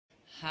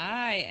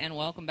Hi, and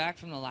welcome back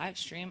from the live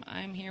stream.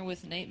 I'm here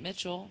with Nate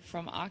Mitchell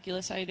from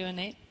Oculus. How you doing,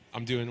 Nate?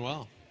 I'm doing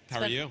well.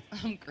 How are you?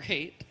 I'm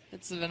great.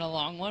 It's been a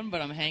long one,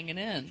 but I'm hanging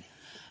in.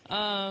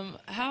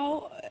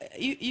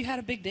 You had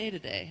a big day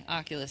today,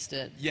 Oculus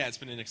did. Yeah, it's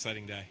been an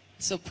exciting day.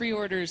 So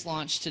pre-orders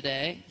launched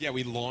today. Yeah,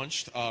 we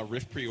launched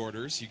Rift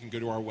pre-orders. You can go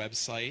to our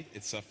website.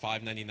 It's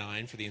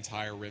 $5.99 for the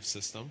entire Rift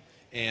system.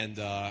 And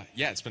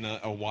yeah, it's been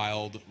a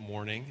wild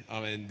morning,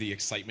 and the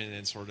excitement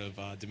and sort of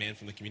demand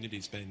from the community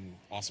has been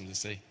awesome to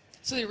see.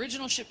 So the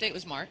original ship date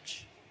was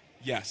March.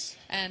 Yes.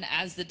 And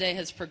as the day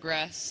has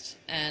progressed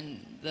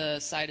and the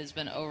site has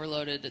been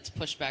overloaded, it's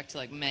pushed back to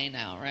like May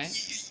now, right?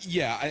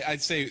 Yeah,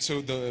 I'd say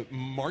so. The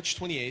March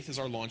 28th is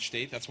our launch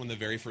date. That's when the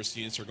very first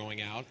units are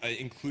going out,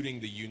 including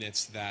the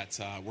units that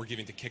we're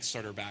giving to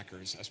Kickstarter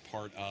backers as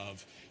part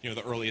of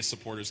the earliest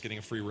supporters getting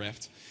a free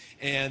Rift.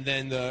 And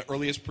then the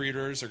earliest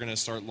pre-orders are going to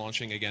start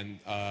launching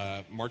again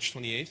March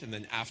 28th, and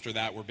then after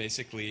that we're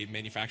basically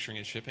manufacturing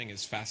and shipping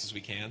as fast as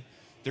we can.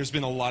 There's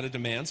been a lot of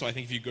demand, so I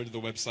think if you go to the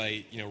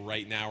website,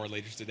 right now or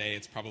later today,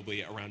 it's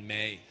probably around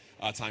May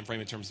timeframe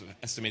in terms of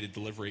estimated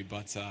delivery.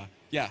 But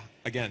yeah,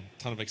 again,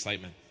 ton of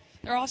excitement.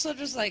 They're also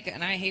just like,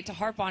 and I hate to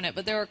harp on it,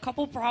 but there were a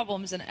couple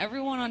problems, and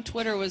everyone on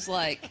Twitter was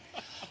like,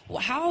 well,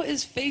 how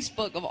is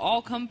Facebook, of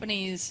all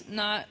companies,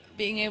 not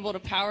being able to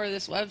power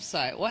this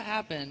website? What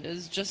happened?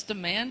 Is it just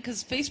demand?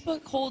 Because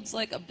Facebook holds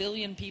like 1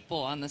 billion people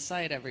on the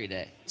site every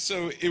day.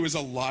 So it was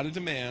a lot of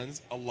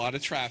demands, a lot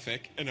of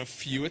traffic, and a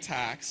few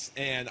attacks,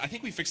 and I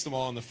think we fixed them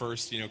all in the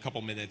first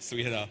couple minutes. So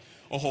we had a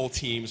whole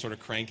team sort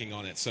of cranking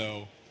on it.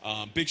 So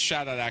big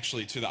shout out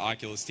actually to the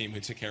Oculus team who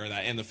took care of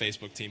that, and the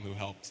Facebook team who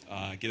helped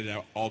get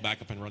it all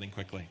back up and running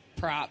quickly.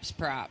 Props.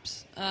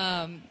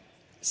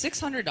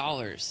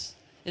 $600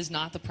 is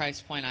not the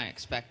price point I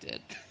expected.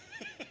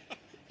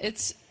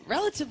 It's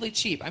relatively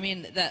cheap. I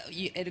mean,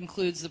 it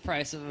includes the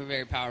price of a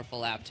very powerful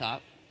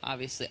laptop,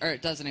 obviously, or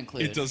it doesn't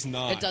include. It does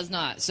not. It does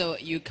not. So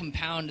you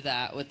compound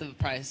that with the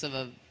price of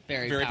a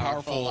very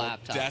powerful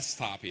laptop.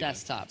 Desktop, even.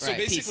 Desktop, right. So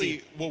basically,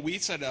 PC. what we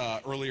said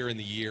earlier in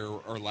the year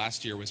or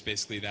last year was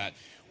basically that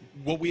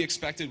what we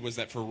expected was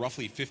that for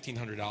roughly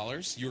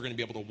 $1,500, you were going to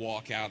be able to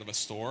walk out of a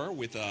store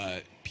with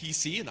a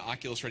PC, an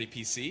Oculus-ready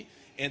PC,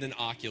 and an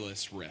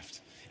Oculus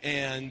Rift.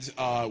 And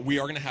we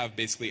are going to have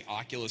basically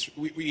Oculus.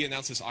 We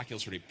announced this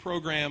Oculus Ready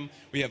program.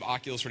 We have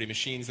Oculus Ready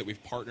machines that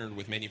we've partnered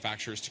with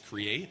manufacturers to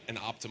create and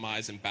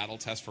optimize and battle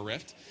test for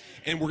Rift.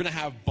 And we're going to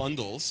have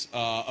bundles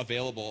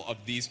available of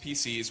these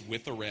PCs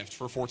with the Rift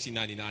for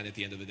 $14.99 at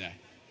the end of the day.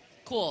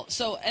 Cool.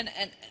 So, and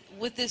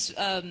with this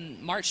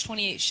March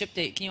 28th ship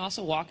date, can you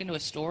also walk into a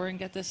store and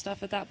get this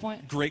stuff at that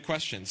point? Great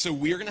question. So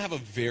we are going to have a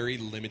very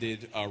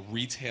limited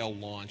retail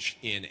launch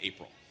in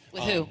April.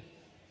 With who?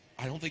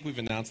 I don't think we've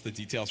announced the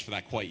details for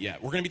that quite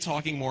yet. We're going to be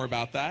talking more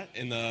about that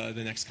in the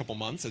next couple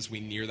months as we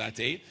near that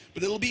date.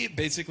 But it'll be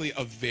basically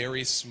a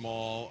very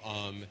small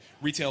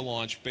retail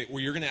launch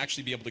where you're going to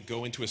actually be able to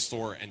go into a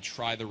store and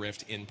try the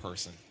Rift in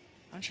person.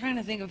 I'm trying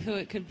to think of who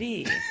it could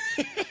be.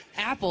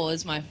 Apple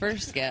is my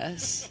first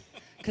guess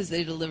because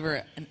they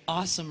deliver an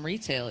awesome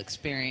retail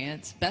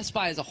experience. Best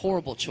Buy is a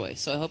horrible choice,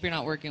 so I hope you're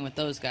not working with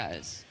those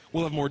guys.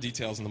 We'll have more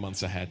details in the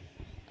months ahead.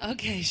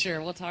 Okay,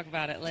 sure. We'll talk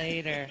about it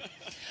later.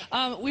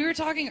 We were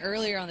talking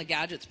earlier on the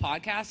Gadgets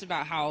podcast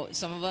about how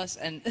some of us,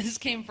 and this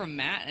came from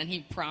Matt, and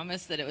he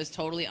promised that it was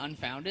totally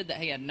unfounded, that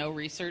he had no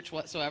research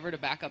whatsoever to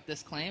back up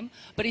this claim.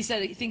 But he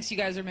said he thinks you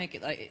guys are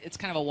making, like, it's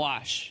kind of a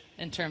wash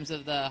in terms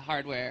of the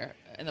hardware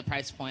and the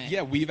price point.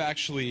 Yeah, we've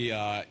actually,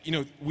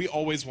 we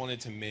always wanted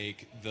to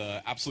make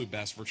the absolute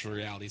best virtual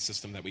reality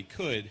system that we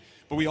could,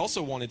 but we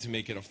also wanted to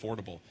make it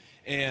affordable.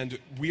 And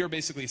we are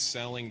basically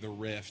selling the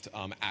Rift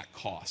at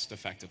cost,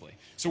 effectively.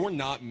 So we're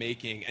not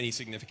making any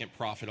significant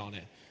profit on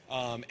it.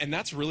 And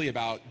that's really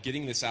about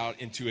getting this out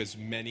into as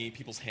many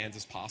people's hands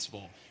as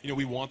possible.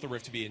 We want the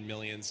Rift to be in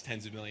millions,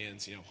 tens of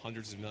millions,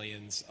 hundreds of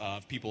millions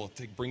of people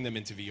to bring them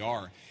into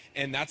VR.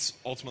 And that's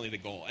ultimately the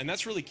goal. And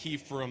that's really key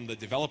from the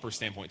developer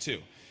standpoint, too.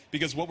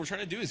 Because what we're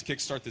trying to do is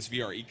kickstart this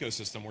VR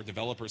ecosystem where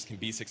developers can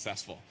be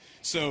successful.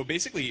 So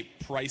basically,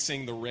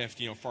 pricing the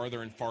Rift,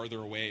 farther and farther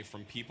away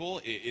from people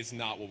is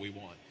not what we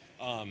want.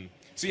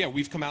 So yeah,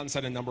 we've come out and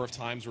said a number of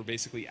times we're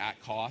basically at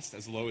cost,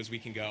 as low as we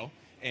can go,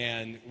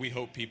 and we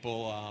hope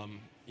people,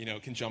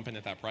 can jump in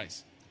at that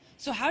price.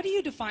 So how do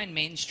you define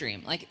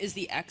mainstream? Like, is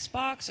the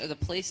Xbox or the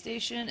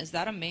PlayStation, is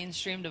that a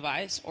mainstream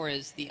device, or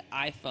is the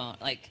iPhone,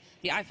 like,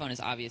 the iPhone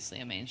is obviously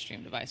a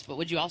mainstream device, but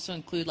would you also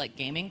include, like,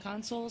 gaming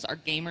consoles? Are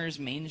gamers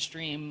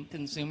mainstream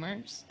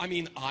consumers? I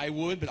mean, I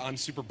would, but I'm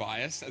super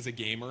biased as a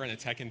gamer and a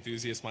tech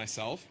enthusiast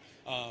myself.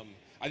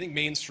 I think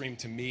mainstream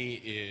to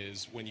me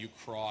is when you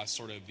cross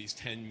sort of these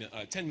 10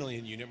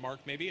 million unit mark,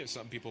 maybe.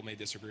 Some people may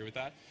disagree with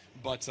that.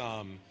 But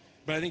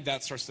I think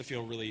that starts to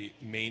feel really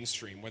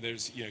mainstream, where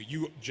there's,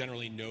 you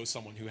generally know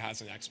someone who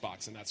has an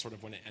Xbox, and that's sort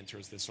of when it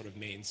enters this sort of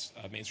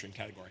mainstream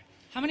category.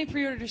 How many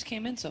pre-orders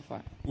came in so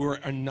far? We're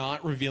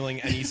not revealing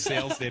any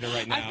sales data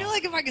right now. I feel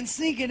like if I can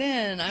sneak it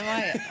in,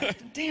 I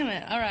might. Damn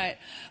it. All right.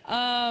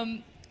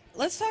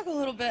 let's talk a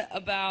little bit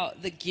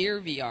about the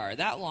Gear VR.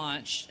 That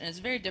launched, and it's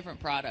a very different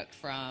product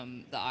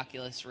from the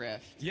Oculus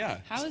Rift. Yeah.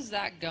 How is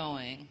that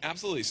going?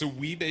 Absolutely. So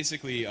we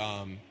basically,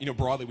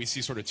 broadly, we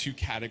see sort of two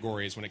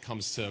categories when it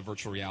comes to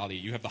virtual reality.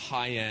 You have the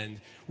high-end,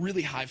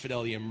 really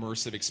high-fidelity,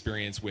 immersive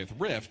experience with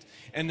Rift,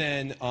 and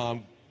then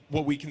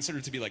what we consider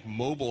to be like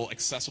mobile,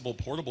 accessible,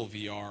 portable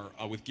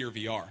VR with Gear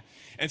VR.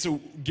 And so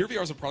Gear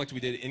VR is a product we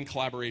did in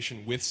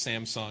collaboration with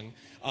Samsung,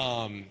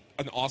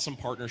 an awesome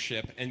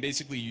partnership. And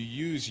basically you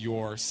use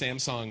your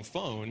Samsung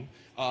phone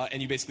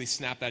and you basically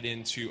snap that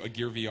into a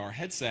Gear VR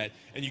headset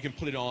and you can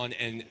put it on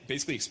and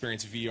basically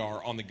experience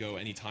VR on the go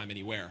anytime,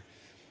 anywhere.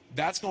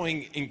 That's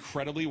going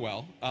incredibly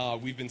well.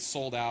 We've been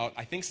sold out,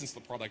 I think, since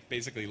the product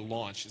basically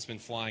launched. It's been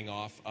flying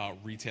off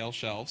retail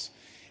shelves.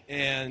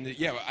 And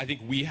yeah, I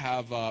think we've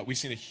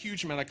seen a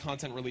huge amount of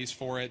content released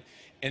for it,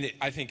 and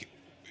I think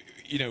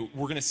we're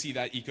going to see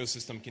that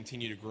ecosystem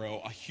continue to grow.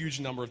 A huge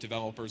number of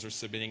developers are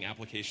submitting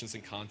applications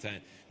and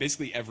content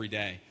basically every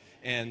day.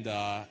 And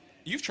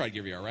you've tried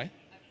Gear VR, right?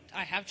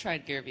 I have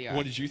tried Gear VR.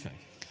 What did you think?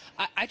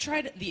 I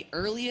tried the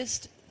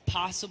earliest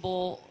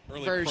possible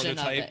version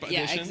of it. Editions?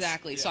 Yeah,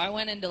 exactly. Yeah. So I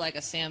went into like a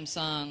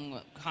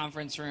Samsung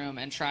conference room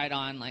and tried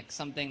on like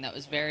something that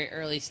was very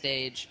early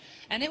stage,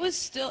 and it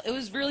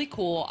was really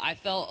cool. I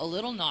felt a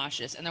little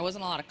nauseous, and there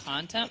wasn't a lot of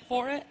content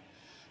for it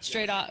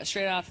straight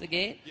off the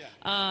gate.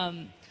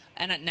 Yeah.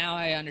 And now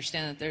I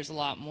understand that there's a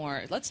lot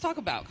more. Let's talk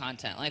about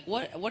content. Like,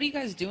 what are you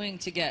guys doing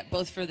to get,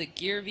 both for the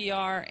Gear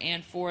VR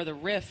and for the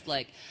Rift?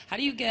 Like, how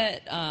do you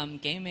get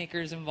game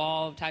makers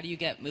involved? How do you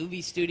get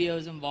movie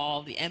studios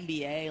involved? The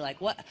NBA? Like,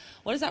 what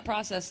is that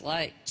process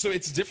like? So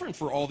it's different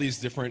for all these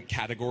different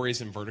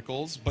categories and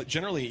verticals. But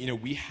generally,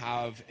 we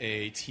have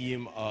a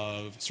team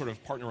of sort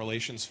of partner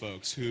relations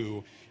folks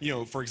who,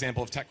 for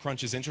example, if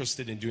TechCrunch is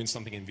interested in doing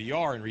something in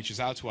VR and reaches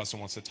out to us and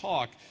wants to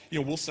talk,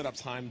 we'll set up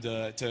time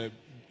to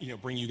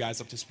bring you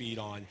guys up to speed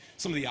on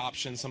some of the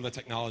options, some of the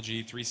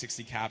technology,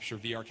 360 capture,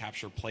 VR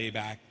capture,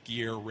 playback,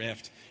 Gear,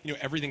 Rift,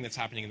 everything that's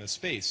happening in this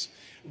space.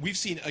 We've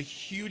seen a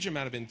huge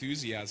amount of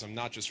enthusiasm,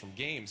 not just from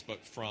games, but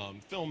from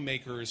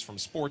filmmakers, from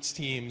sports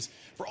teams,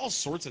 for all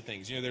sorts of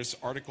things. There's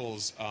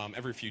articles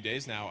every few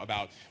days now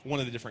about one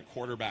of the different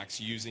quarterbacks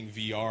using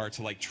VR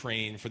to like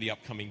train for the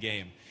upcoming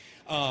game.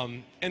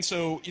 And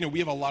so, we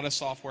have a lot of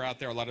software out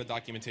there, a lot of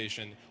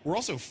documentation. We're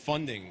also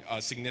funding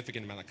a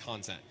significant amount of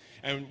content.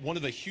 And one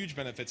of the huge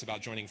benefits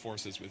about joining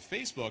forces with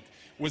Facebook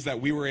was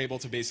that we were able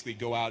to basically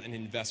go out and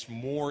invest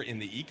more in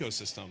the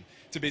ecosystem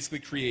to basically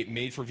create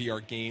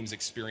made-for-VR games,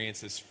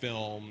 experiences,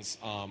 films,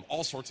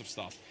 all sorts of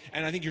stuff.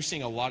 And I think you're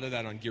seeing a lot of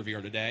that on Gear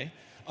VR today.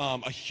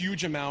 A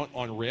huge amount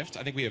on Rift.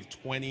 I think we have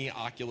 20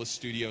 Oculus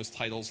Studios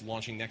titles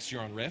launching next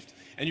year on Rift.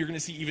 And you're going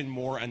to see even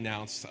more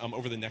announced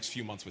over the next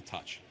few months with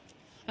Touch.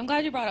 I'm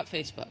glad you brought up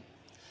Facebook,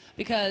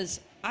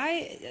 because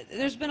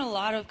there's been a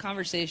lot of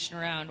conversation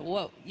around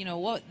what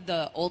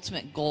the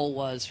ultimate goal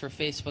was for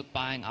Facebook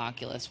buying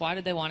Oculus. Why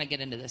did they want to get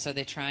into this? Are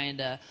they trying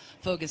to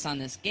focus on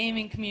this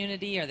gaming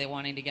community? Are they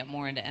wanting to get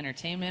more into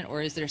entertainment?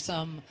 Or is there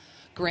some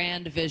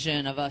grand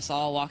vision of us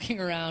all walking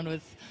around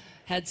with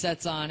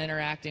headsets on,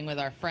 interacting with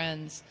our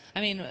friends?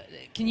 I mean,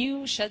 can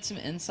you shed some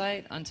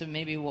insight onto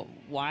maybe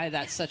why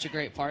that's such a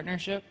great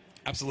partnership?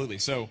 Absolutely.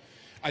 So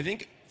I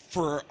think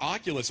for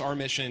Oculus, our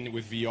mission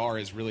with VR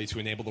is really to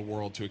enable the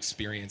world to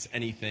experience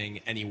anything,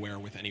 anywhere,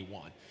 with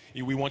anyone.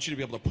 We want you to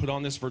be able to put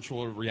on this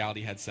virtual reality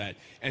headset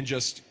and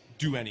just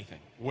do anything,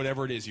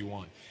 whatever it is you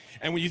want.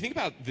 And when you think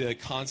about the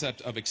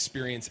concept of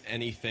experience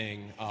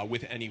anything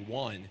with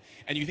anyone,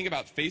 and you think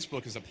about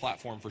Facebook as a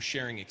platform for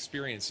sharing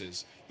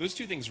experiences, those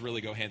two things really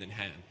go hand in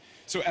hand.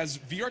 So as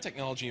VR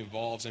technology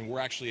evolves and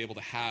we're actually able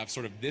to have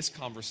sort of this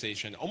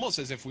conversation almost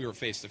as if we were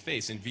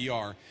face-to-face in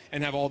VR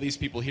and have all these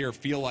people here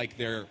feel like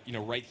they're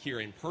right here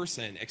in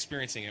person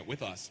experiencing it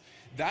with us,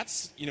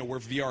 that's where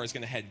VR is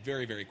going to head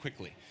very, very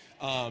quickly.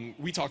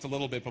 We talked a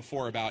little bit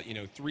before about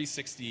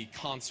 360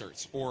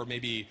 concerts, or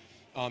maybe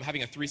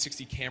having a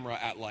 360 camera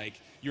at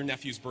like your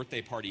nephew's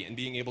birthday party and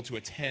being able to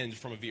attend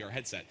from a VR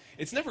headset.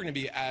 It's never going to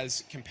be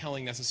as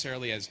compelling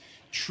necessarily as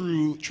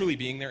truly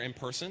being there in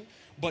person.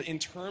 But in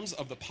terms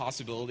of the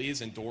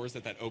possibilities and doors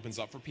that opens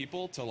up for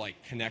people to like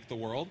connect the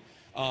world,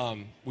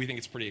 we think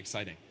it's pretty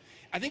exciting.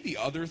 I think the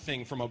other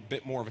thing from a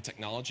bit more of a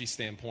technology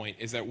standpoint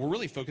is that we're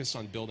really focused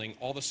on building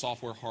all the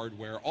software,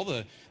 hardware, all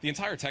the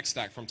entire tech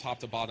stack from top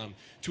to bottom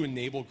to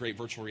enable great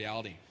virtual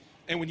reality.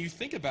 And when you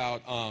think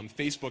about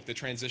Facebook, the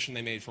transition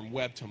they made from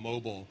web to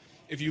mobile,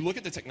 if you look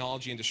at the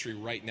technology industry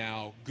right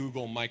now,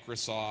 Google,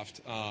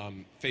 Microsoft,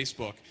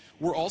 Facebook,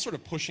 we're all sort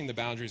of pushing the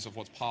boundaries of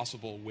what's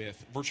possible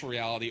with virtual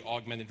reality,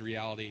 augmented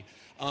reality.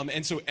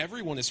 And so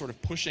everyone is sort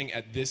of pushing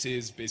at this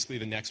is basically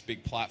the next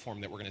big platform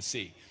that we're going to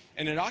see.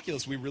 And at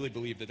Oculus, we really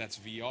believe that that's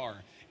VR.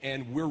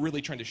 And we're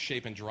really trying to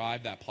shape and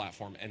drive that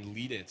platform and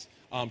lead it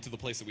to the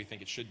place that we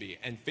think it should be.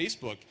 And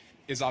Facebook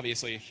is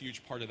obviously a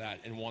huge part of that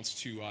and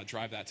wants to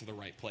drive that to the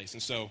right place.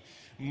 And so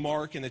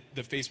Mark and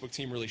the Facebook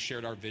team really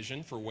shared our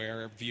vision for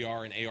where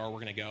VR and AR were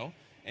going to go,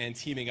 and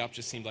teaming up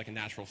just seemed like a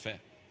natural fit.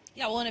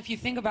 Yeah, well, and if you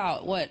think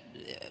about what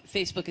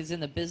Facebook is in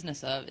the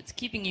business of, it's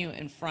keeping you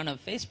in front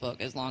of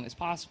Facebook as long as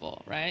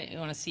possible, right? You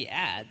want to see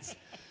ads.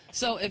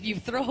 So if you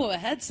throw a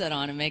headset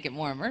on and make it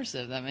more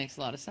immersive, that makes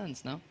a lot of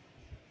sense, no?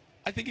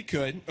 I think it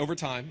could over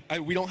time.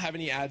 We don't have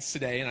any ads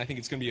today, and I think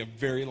it's going to be a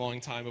very long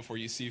time before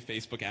you see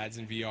Facebook ads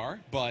in VR.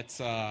 But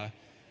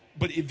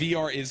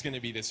VR is going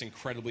to be this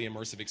incredibly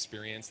immersive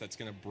experience that's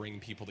going to bring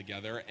people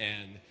together.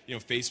 And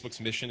Facebook's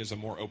mission is a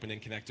more open and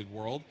connected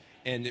world,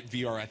 and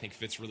VR I think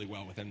fits really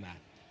well within that.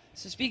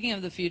 So speaking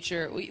of the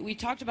future, we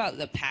talked about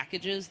the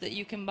packages that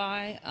you can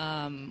buy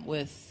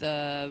with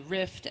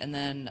Rift and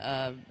then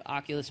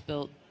Oculus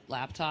built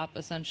laptop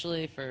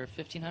essentially for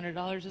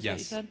 $1,500 is yes. what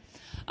you said.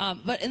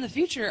 But in the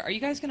future, are you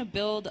guys going to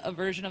build a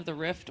version of the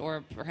Rift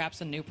or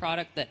perhaps a new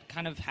product that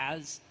kind of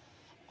has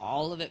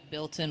all of it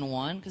built in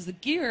one? Because the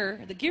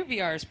Gear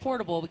VR is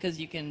portable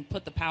because you can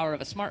put the power of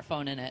a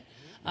smartphone in it.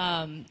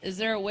 Is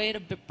there a way to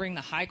bring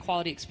the high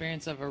quality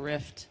experience of a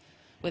Rift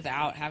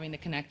without having to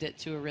connect it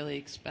to a really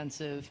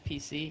expensive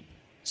PC?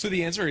 So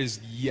the answer is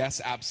yes,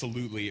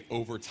 absolutely.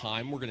 Over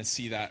time, we're going to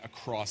see that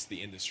across the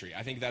industry.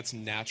 I think that's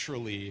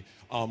naturally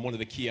one of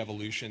the key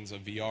evolutions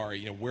of VR.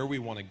 Where we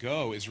want to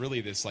go is really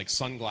this like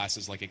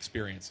sunglasses-like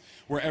experience,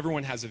 where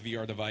everyone has a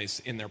VR device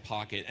in their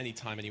pocket,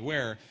 anytime,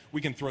 anywhere. We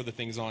can throw the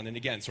things on, and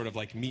again, sort of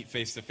like meet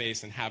face to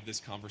face and have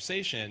this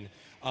conversation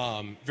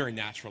very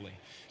naturally.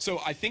 So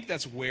I think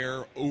that's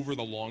where, over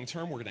the long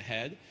term, we're going to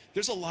head.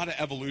 There's a lot of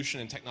evolution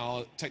and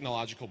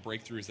technological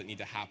breakthroughs that need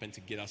to happen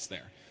to get us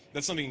there.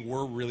 That's something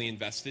we're really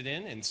invested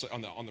in, and so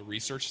on the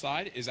research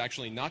side is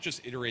actually not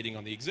just iterating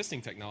on the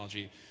existing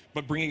technology,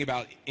 but bringing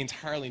about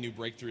entirely new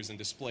breakthroughs in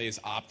displays,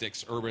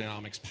 optics,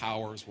 ergonomics,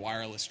 powers,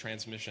 wireless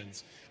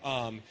transmissions,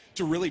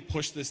 to really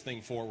push this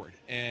thing forward.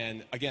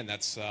 And again,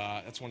 that's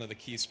one of the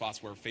key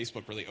spots where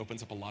Facebook really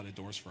opens up a lot of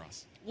doors for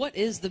us. What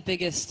is the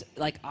biggest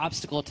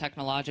obstacle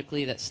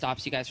technologically that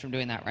stops you guys from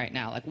doing that right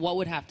now? What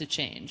would have to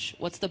change?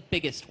 What's the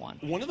biggest one?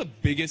 One of the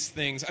biggest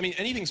things, I mean,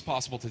 anything's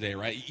possible today,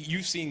 right?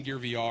 You've seen Gear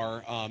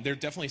VR. There are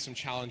definitely some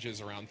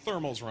challenges around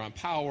thermals, around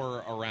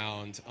power,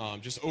 around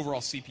just overall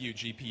CPU,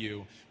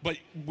 GPU. But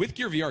with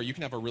Gear VR, you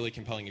can have a really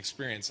compelling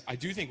experience. I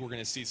do think we're going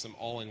to see some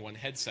all-in-one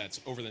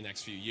headsets over the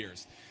next few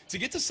years. To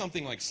get to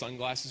something like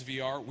sunglasses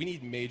VR, we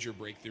need major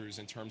breakthroughs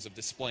in terms of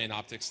display and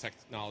optics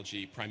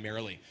technology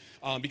primarily.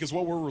 Because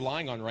what we're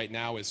relying on right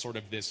now is sort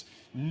of this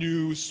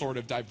new sort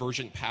of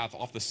divergent path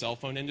off the cell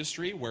phone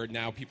industry, where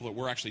now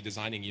we're actually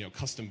designing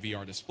custom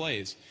VR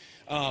displays.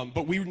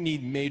 But we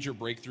need major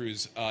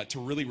breakthroughs to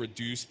really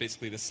reduce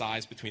basically the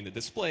size between the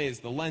displays,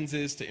 the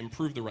lenses, to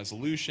improve the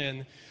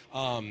resolution.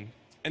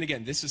 And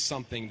again, this is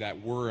something that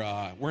we're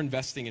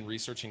investing in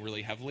researching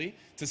really heavily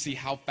to see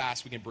how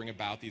fast we can bring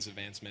about these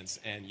advancements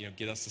and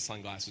get us to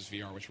sunglasses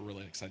VR, which we're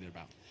really excited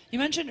about. You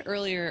mentioned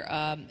earlier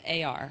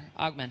AR,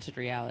 augmented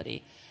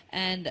reality,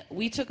 and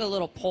we took a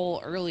little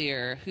poll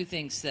earlier who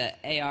thinks that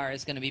AR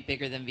is going to be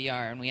bigger than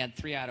VR, and we had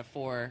 3 out of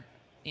 4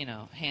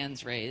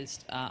 hands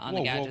raised on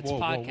the Gadgets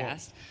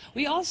podcast.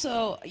 We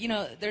also,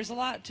 there's a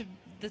lot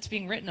that's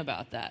being written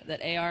about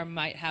that AR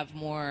might have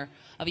more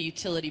of a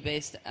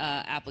utility-based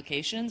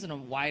applications and a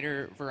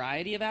wider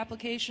variety of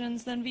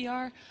applications than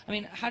VR. I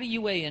mean, how do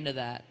you weigh into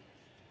that?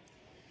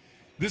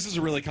 This is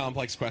a really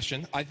complex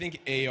question. I think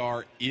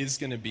AR is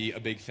going to be a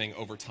big thing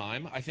over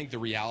time. I think the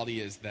reality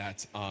is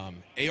that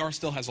AR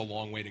still has a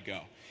long way to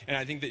go. And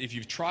I think that if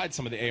you've tried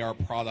some of the AR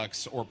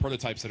products or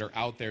prototypes that are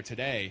out there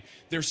today,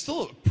 they're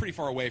still pretty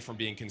far away from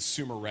being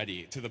consumer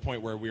ready to the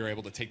point where we are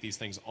able to take these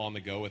things on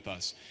the go with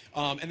us.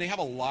 And they have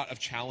a lot of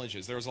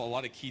challenges. There's a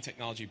lot of key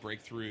technology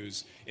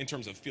breakthroughs in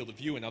terms of field of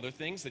view and other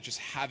things that just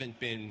haven't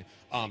been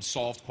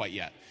solved quite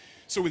yet.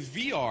 So with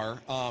VR,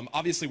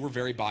 obviously we're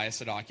very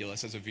biased at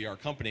Oculus as a VR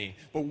company,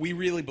 but we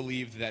really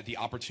believe that the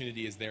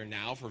opportunity is there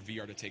now for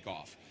VR to take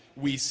off.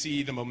 We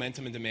see the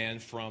momentum and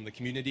demand from the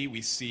community.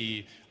 We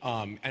see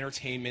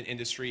entertainment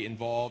industry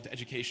involved,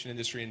 education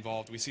industry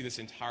involved. We see this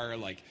entire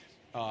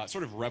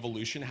sort of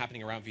revolution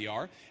happening around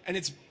VR, and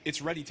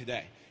it's ready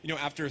today.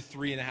 After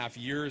 3.5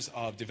 years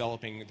of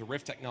developing the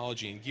Rift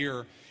technology and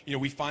Gear,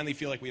 we finally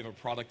feel like we have a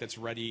product that's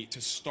ready to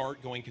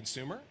start going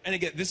consumer. And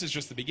again, this is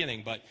just the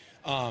beginning, but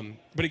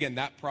again,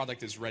 that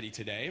product is ready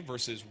today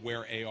versus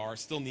where AR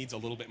still needs a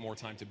little bit more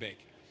time to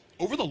bake.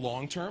 Over the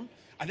long term,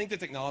 I think the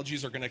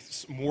technologies are going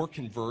to more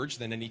converge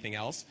than anything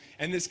else.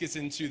 And this gets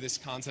into this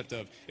concept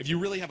of, if you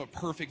really have a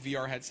perfect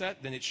VR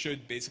headset, then it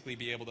should basically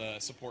be able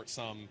to support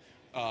some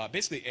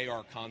basically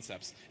AR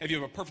concepts. If you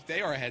have a perfect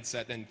AR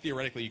headset, then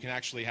theoretically you can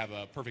actually have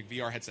a perfect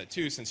VR headset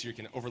too, since you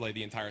can overlay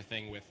the entire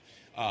thing with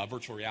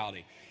virtual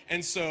reality.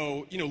 And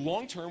so,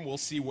 long term, we'll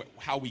see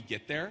how we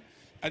get there.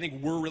 I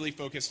think we're really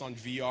focused on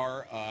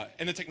VR,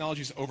 and the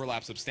technologies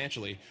overlap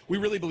substantially. We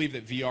really believe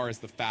that VR is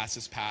the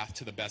fastest path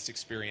to the best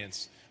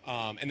experience,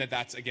 and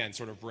that's, again,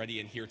 sort of ready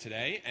and here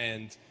today.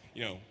 And,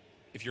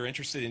 if you're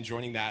interested in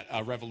joining that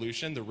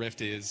revolution, the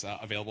Rift is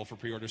available for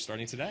pre-order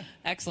starting today.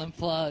 Excellent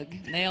plug.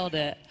 Nailed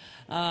it.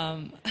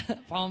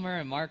 Palmer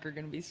and Mark are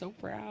going to be so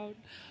proud.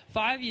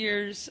 5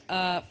 years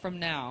from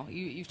now,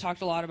 you've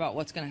talked a lot about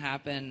what's going to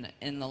happen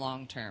in the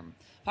long term.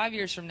 5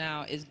 years from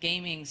now, is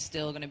gaming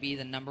still going to be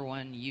the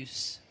 #1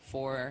 use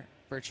for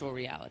virtual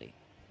reality?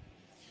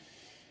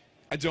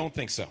 I don't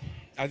think so.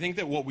 I think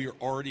that what we're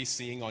already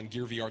seeing on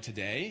Gear VR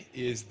today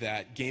is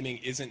that gaming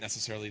isn't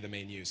necessarily the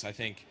main use. I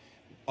think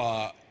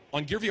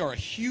on Gear VR, a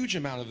huge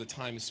amount of the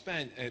time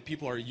spent,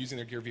 people are using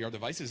their Gear VR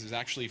devices is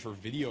actually for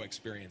video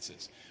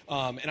experiences.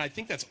 And I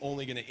think that's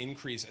only going to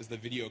increase as the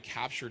video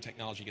capture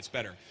technology gets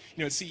better.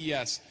 You know, at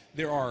CES,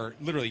 there are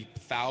literally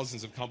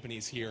thousands of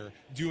companies here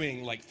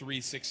doing like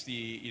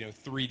 360,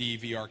 3D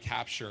VR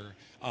capture,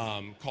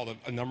 called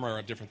a number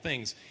of different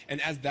things.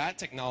 And as that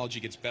technology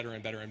gets better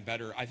and better and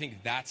better, I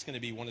think that's going to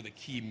be one of the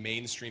key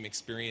mainstream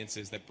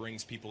experiences that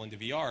brings people into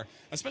VR,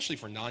 especially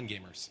for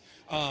non-gamers.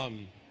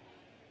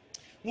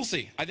 We'll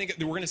see. I think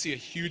that we're going to see a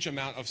huge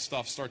amount of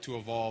stuff start to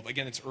evolve.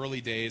 Again, it's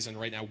early days, and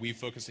right now we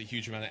focus a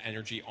huge amount of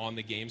energy on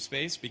the game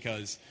space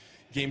because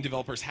game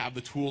developers have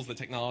the tools, the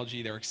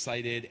technology, they're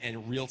excited,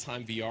 and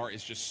real-time VR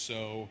is just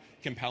so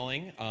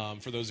compelling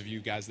for those of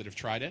you guys that have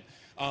tried it.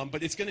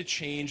 But it's going to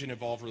change and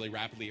evolve really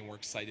rapidly, and we're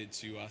excited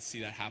to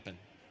see that happen.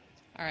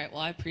 All right.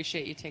 Well, I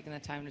appreciate you taking the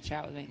time to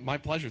chat with me. My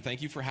pleasure.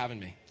 Thank you for having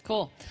me.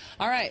 Cool.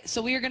 All right.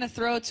 So we are going to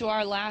throw to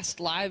our last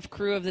live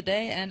crew of the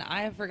day, and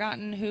I have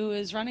forgotten who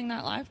is running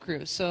that live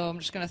crew. So I'm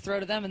just going to throw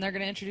to them, and they're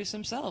going to introduce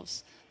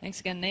themselves. Thanks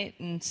again, Nate,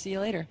 and see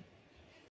you later.